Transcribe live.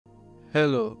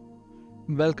Hello,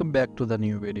 welcome back to the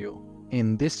new video.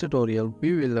 In this tutorial,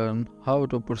 we will learn how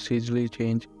to procedurally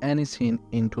change any scene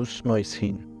into snowy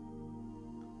scene.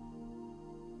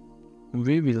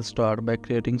 We will start by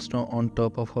creating snow on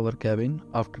top of our cabin.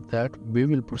 After that, we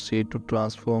will proceed to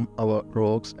transform our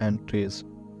rocks and trees.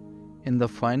 In the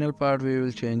final part, we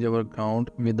will change our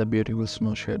ground with the beautiful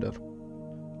snow shader.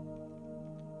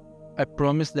 I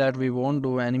promise that we won't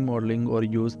do any modeling or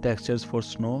use textures for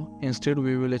snow. Instead,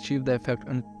 we will achieve the effect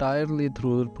entirely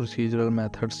through procedural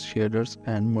methods, shaders,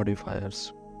 and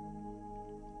modifiers.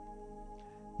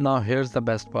 Now here's the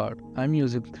best part. I'm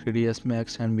using 3ds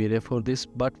Max and Vray for this,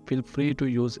 but feel free to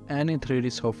use any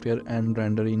 3D software and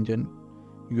render engine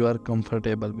you are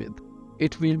comfortable with.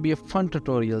 It will be a fun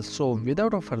tutorial, so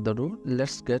without further ado,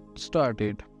 let's get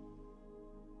started.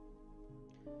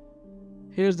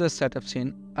 Here's the setup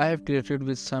scene I have created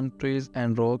with some trees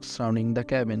and rocks surrounding the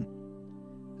cabin.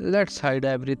 Let's hide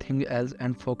everything else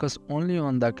and focus only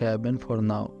on the cabin for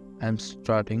now. I'm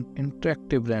starting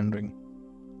interactive rendering.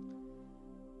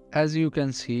 As you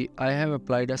can see, I have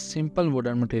applied a simple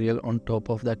wooden material on top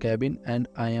of the cabin and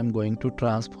I am going to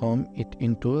transform it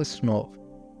into a snow.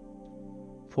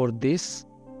 For this,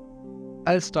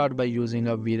 I'll start by using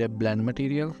a Vray blend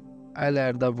material. I'll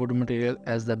add the wood material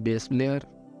as the base layer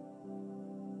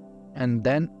and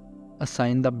then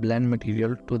assign the blend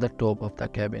material to the top of the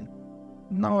cabin.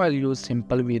 Now I'll use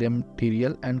simple Vray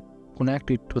material and connect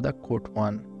it to the coat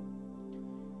 1.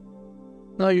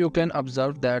 Now you can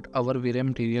observe that our Vray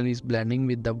material is blending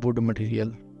with the wood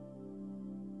material.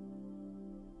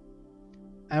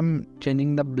 I'm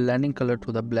changing the blending color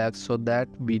to the black so that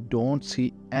we don't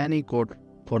see any coat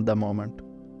for the moment.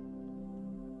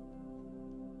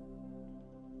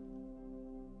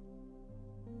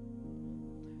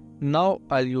 Now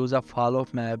I'll use a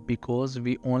fall-off map because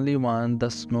we only want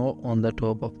the snow on the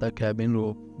top of the cabin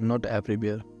roof, not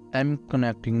everywhere. I'm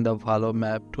connecting the fall-off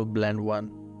map to blend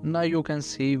 1. Now you can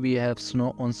see we have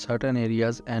snow on certain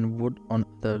areas and wood on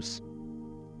others.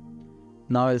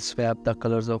 Now I'll swap the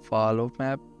colors of fall-off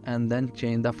map and then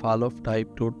change the fall-off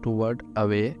type to toward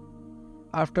away.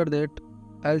 After that,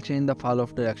 I'll change the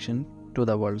fall-off direction to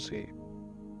the world's way.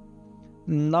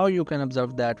 Now you can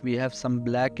observe that we have some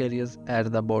black areas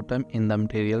at the bottom in the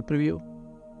material preview.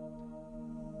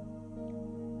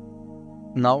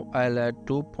 Now I'll add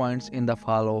 2 points in the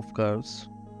fall-off curves.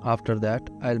 After that,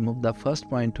 I'll move the first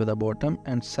point to the bottom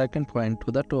and second point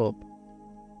to the top.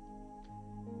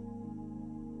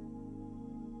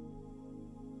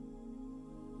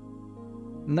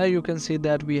 Now you can see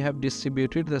that we have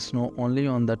distributed the snow only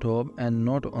on the top and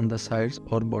not on the sides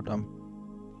or bottom.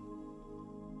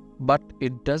 But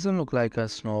it doesn't look like a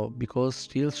snow because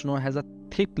steel snow has a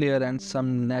thick layer and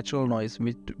some natural noise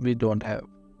which we don't have.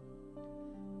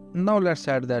 Now let's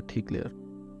add that thick layer.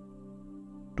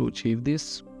 To achieve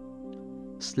this,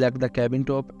 select the cabin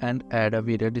top and add a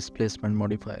Vray displacement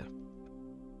modifier.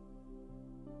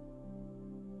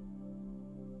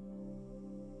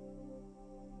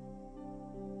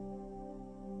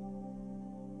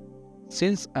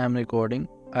 Since I am recording,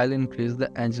 I'll increase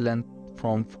the edge length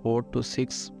from 4 to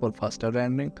 6 for faster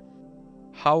rendering.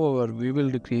 However, we will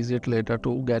decrease it later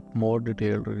to get more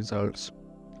detailed results.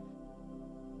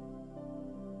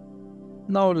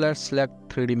 Now let's select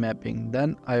 3D mapping.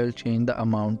 Then I will change the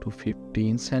amount to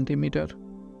 15 cm,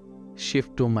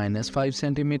 shift to -5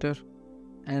 cm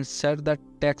and set the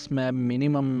text map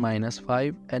minimum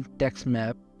 -5 and text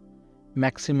map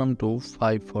maximum to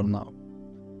 5 for now.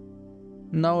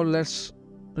 Now let's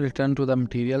return to the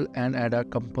material and add a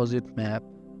composite map.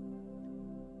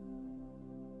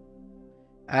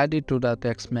 Add it to the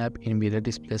text map in Vray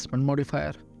displacement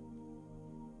modifier.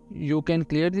 You can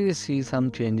clearly see some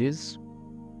changes.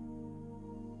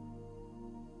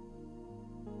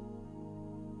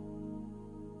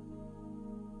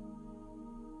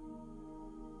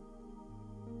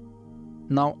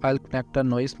 Now I'll connect the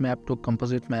noise map to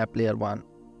composite map layer 1.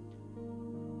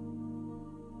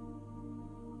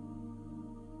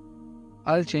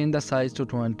 I'll change the size to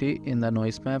 20 in the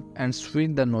noise map and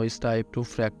switch the noise type to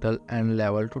fractal and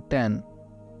level to 10.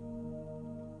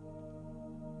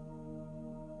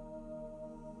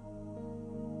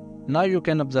 Now you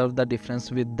can observe the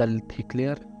difference with the thick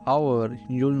layer. However,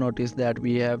 you'll notice that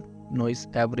we have noise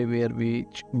everywhere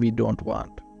which we don't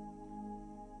want.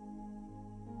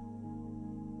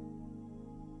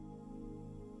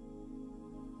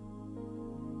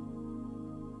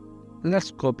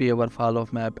 Let's copy our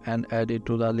fall-off map and add it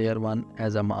to the layer 1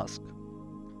 as a mask.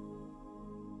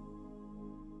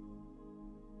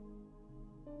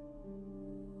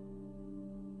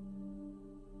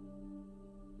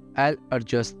 I'll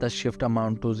adjust the shift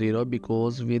amount to 0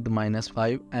 because with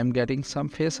 -5 I'm getting some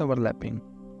face overlapping.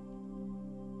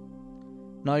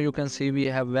 Now you can see we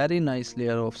have very nice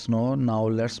layer of snow. Now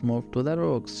let's move to the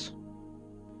rocks.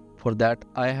 For that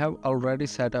I have already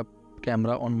set up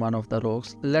camera on one of the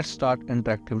rocks. Let's start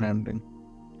interactive rendering.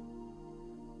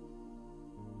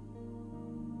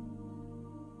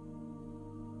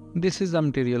 This is the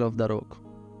material of the rock.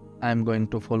 I am going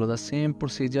to follow the same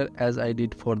procedure as I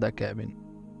did for the cabin.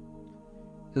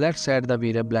 Let's add the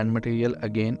Vray blend material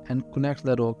again and connect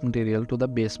the rock material to the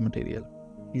base material.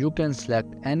 You can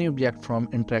select any object from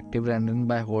interactive rendering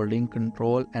by holding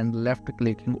Ctrl and left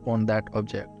clicking on that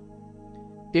object.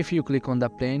 If you click on the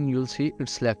plane, you'll see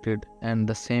it's selected,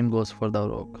 and the same goes for the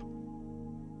rock.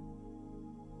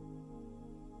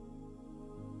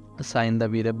 Assign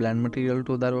the Vray blend material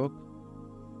to the rock.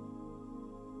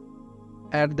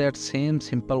 Add that same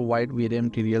simple white Vray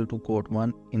material to coat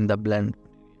 1 in the blend.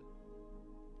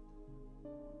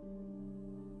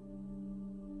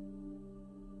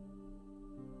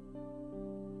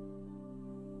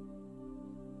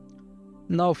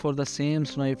 Now for the same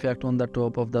snow effect on the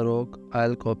top of the rock,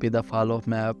 I'll copy the fall-off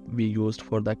map we used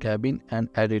for the cabin and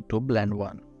add it to blend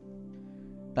 1.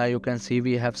 Now you can see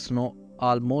we have snow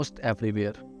almost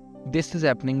everywhere. This is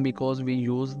happening because we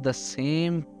use the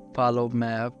same fall-off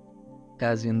map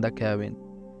as in the cabin,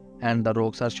 and the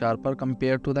rocks are sharper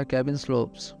compared to the cabin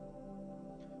slopes.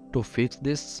 To fix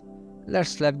this,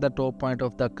 let's select the top point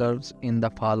of the curves in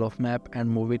the fall-off map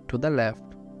and move it to the left.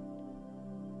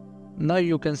 Now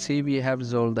you can see we have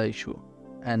resolved the issue,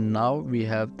 and now we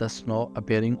have the snow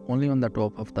appearing only on the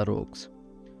top of the rocks.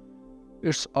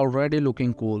 It's already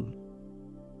looking cool.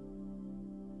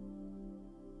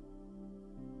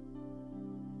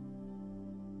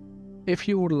 If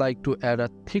you would like to add a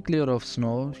thick layer of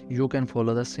snow, you can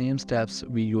follow the same steps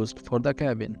we used for the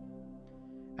cabin.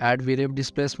 Add Vray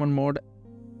displacement mode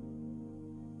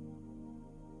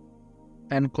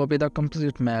and copy the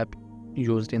composite map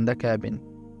used in the cabin.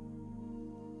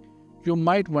 You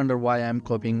might wonder why I am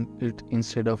copying it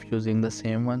instead of using the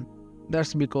same one.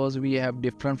 That's because we have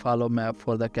different follow map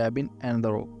for the cabin and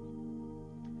the rock.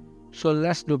 So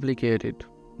let's duplicate it.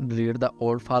 Delete the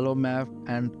old follow map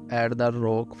and add the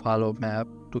rock follow map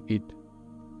to it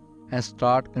and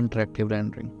start interactive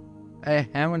rendering. I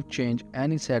haven't changed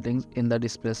any settings in the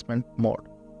displacement mode.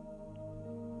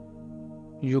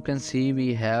 You can see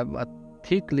we have a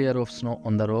thick layer of snow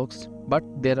on the rocks, but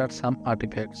there are some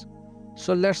artifacts.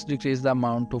 So let's decrease the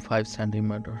amount to 5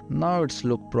 cm. Now it's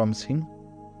look promising.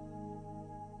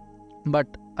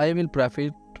 But I will prefer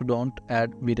to don't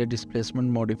add Vray displacement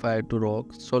modifier to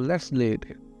rock, so let's delete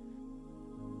it.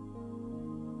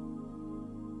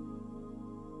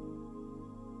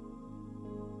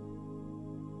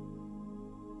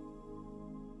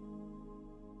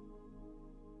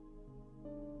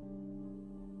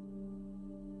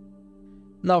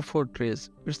 Now for trees,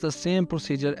 it's the same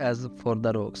procedure as for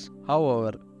the rocks.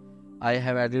 However, I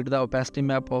have added the opacity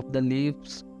map of the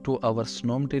leaves to our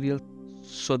snow material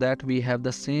so that we have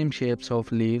the same shapes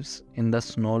of leaves in the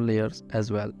snow layers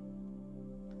as well.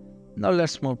 Now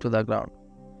let's move to the ground.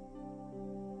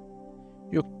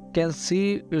 You can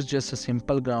see it's just a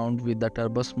simple ground with the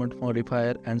turbo smooth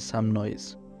modifier and some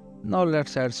noise. Now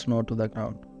let's add snow to the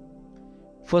ground.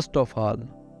 First of all,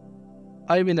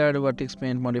 I will add a vertex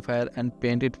paint modifier and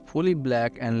paint it fully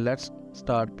black, and let's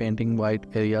start painting white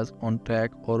areas on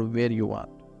track or where you want.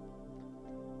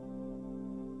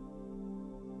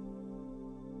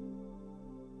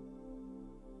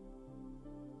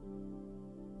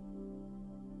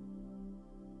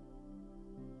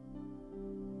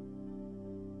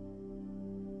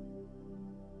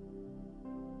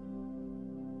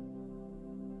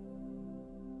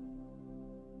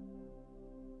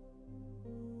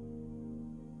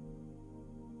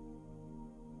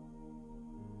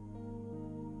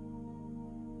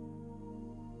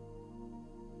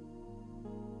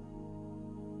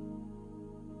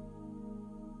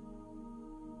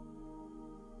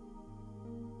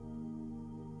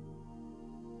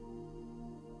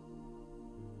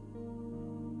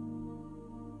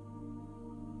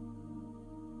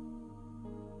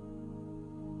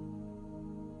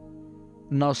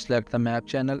 Now select the map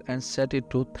channel and set it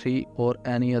to 3 or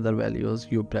any other values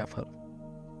you prefer.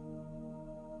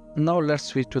 Now let's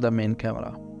switch to the main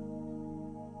camera.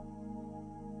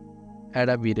 Add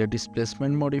a Vray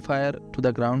displacement modifier to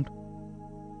the ground.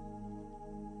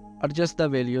 Adjust the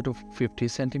value to 50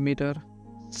 cm.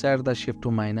 Set the shift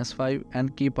to -5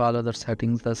 and keep all other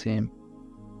settings the same.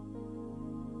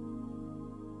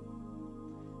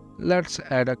 Let's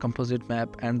add a composite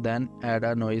map and then add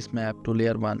a noise map to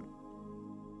layer 1.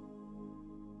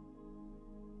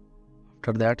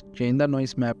 After that, change the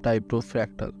noise map type to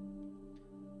fractal.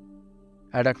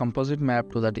 Add a composite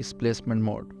map to the displacement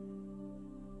mode.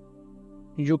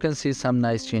 You can see some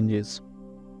nice changes.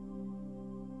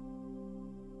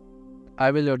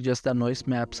 I will adjust the noise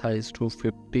map size to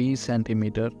 50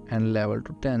 cm and level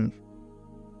to 10.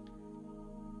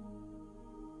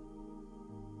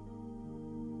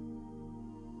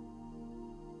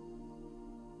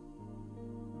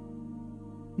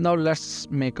 Now let's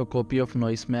make a copy of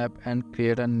noise map and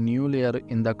create a new layer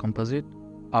in the composite.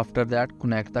 After that,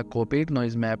 connect the copied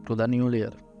noise map to the new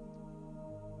layer.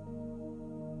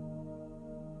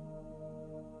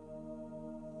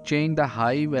 Change the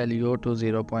high value to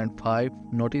 0.5.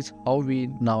 Notice how we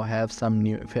now have some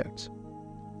new effects.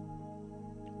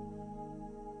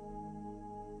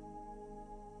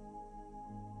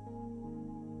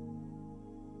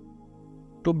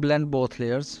 To blend both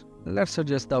layers, let's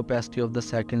adjust the opacity of the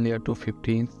second layer to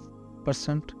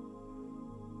 15%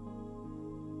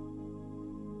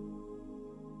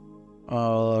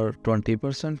 or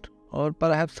 20% or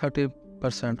perhaps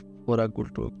 30% for a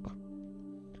good look.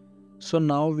 So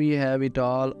now we have it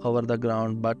all over the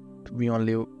ground, but we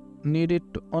only need it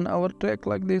on our track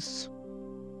like this.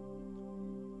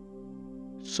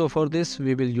 So for this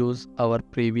we will use our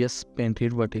previous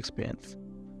painted vertex paints.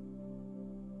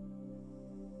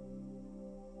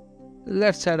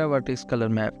 Let's add a vertex color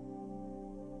map.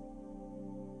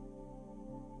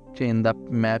 Change the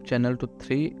map channel to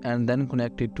 3 and then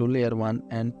connect it to layer 1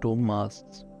 and 2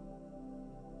 masks.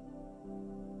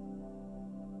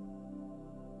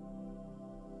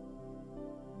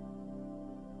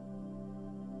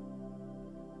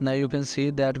 Now you can see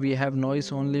that we have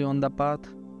noise only on the path.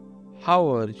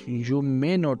 However, you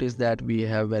may notice that we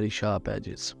have very sharp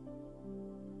edges.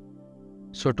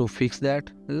 So to fix that,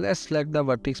 let's select the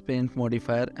vertex paint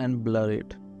modifier and blur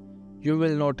it. You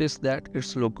will notice that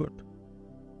it's look good.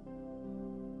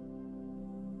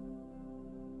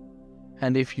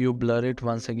 And if you blur it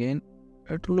once again,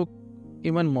 it will look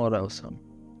even more awesome.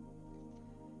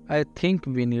 I think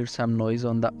we need some noise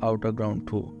on the outer ground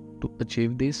too. To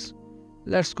achieve this,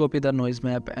 let's copy the noise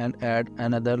map and add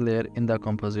another layer in the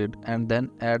composite and then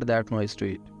add that noise to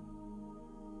it.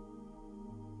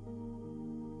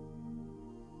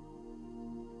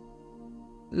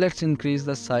 Let's increase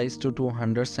the size to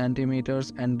 200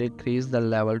 cm and decrease the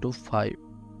level to 5.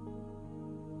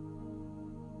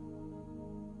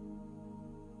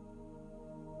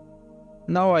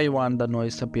 Now I want the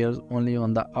noise appears only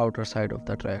on the outer side of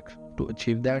the track. To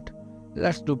achieve that,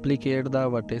 let's duplicate the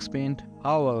vertex paint.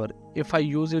 However, if I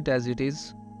use it as it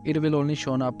is, it will only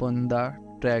show up on the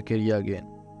track area again.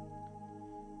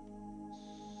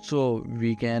 So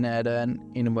we can add an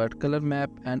invert color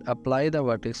map and apply the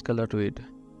vertex color to it.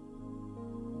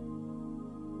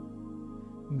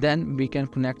 Then we can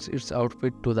connect its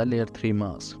output to the layer 3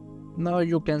 mask. Now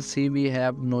you can see we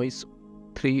have noise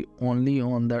 3 only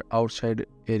on the outside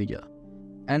area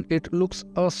and it looks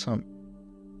awesome.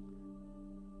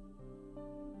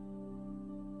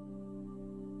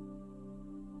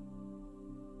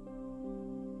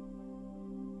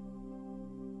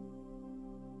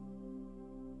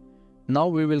 Now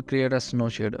we will create a snow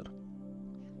shader.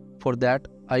 For that,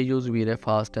 I use Vray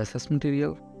Fast SS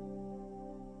material.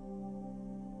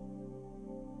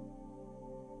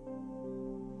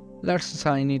 Let's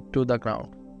assign it to the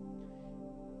ground.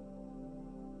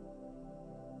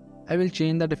 I will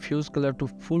change the diffuse color to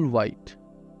full white.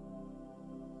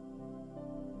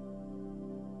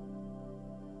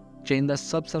 Change the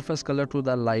subsurface color to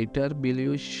the lighter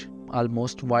bluish,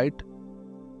 almost white.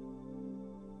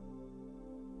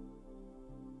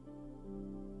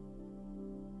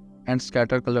 And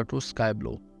scatter color to sky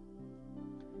blue.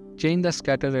 Change the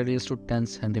scatter radius to 10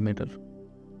 cm.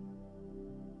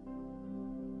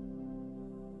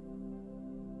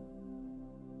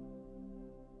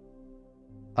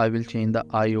 I will change the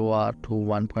IOR to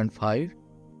 1.5.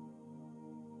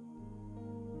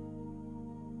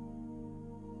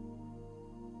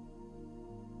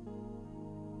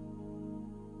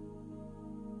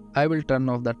 I will turn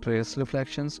off the trace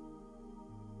reflections.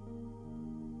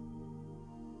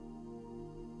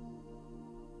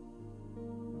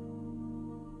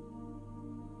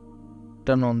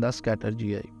 Turn on the scatter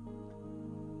GI.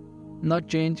 Now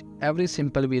change every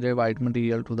simple Vray white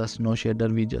material to the snow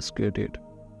shader we just created.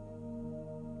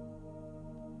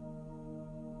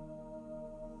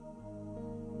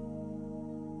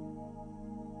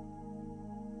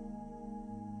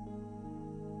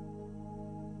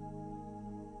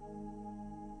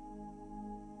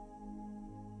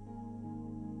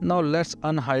 Now let's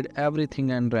unhide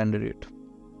everything and render it.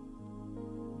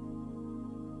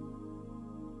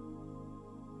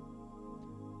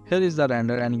 Here is the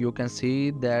render and you can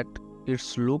see that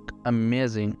it's look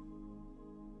amazing.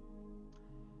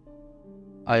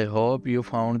 I hope you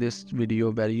found this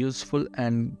video very useful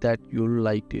and that you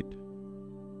liked it.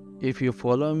 If you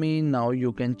follow me now,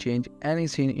 you can change any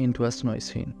scene into a snowy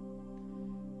scene.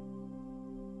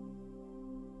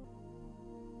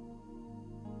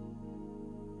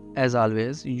 As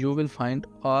always, you will find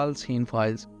all scene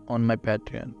files on my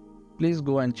Patreon. Please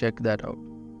go and check that out.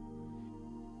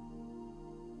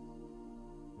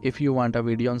 If you want a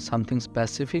video on something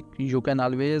specific, you can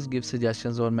always give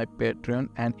suggestions on my Patreon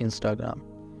and Instagram.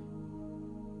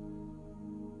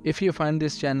 If you find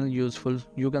this channel useful,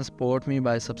 you can support me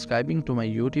by subscribing to my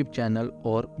YouTube channel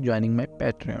or joining my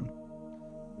Patreon.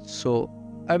 So,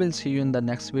 I will see you in the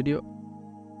next video.